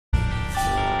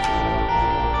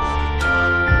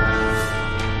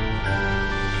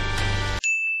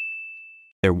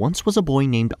There once was a boy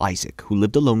named Isaac who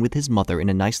lived alone with his mother in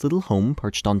a nice little home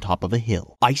perched on top of a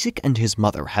hill. Isaac and his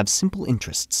mother have simple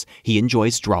interests. He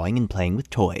enjoys drawing and playing with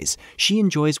toys. She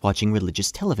enjoys watching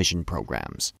religious television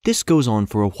programs. This goes on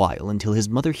for a while until his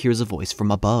mother hears a voice from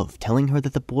above telling her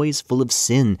that the boy is full of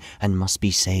sin and must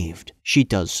be saved. She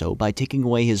does so by taking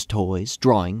away his toys,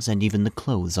 drawings, and even the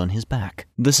clothes on his back.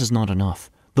 This is not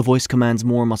enough. The voice commands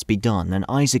more must be done, and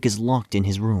Isaac is locked in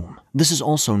his room. This is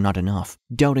also not enough.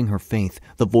 Doubting her faith,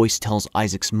 the voice tells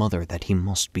Isaac's mother that he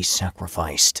must be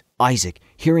sacrificed. Isaac,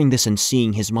 hearing this and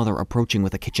seeing his mother approaching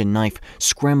with a kitchen knife,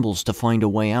 scrambles to find a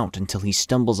way out until he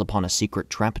stumbles upon a secret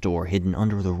trapdoor hidden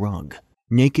under the rug.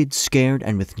 Naked, scared,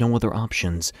 and with no other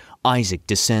options, Isaac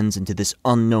descends into this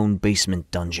unknown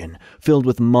basement dungeon, filled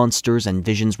with monsters and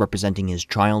visions representing his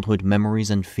childhood memories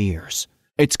and fears.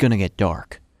 It's gonna get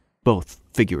dark. Both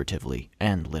figuratively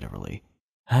and literally.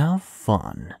 Have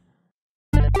fun.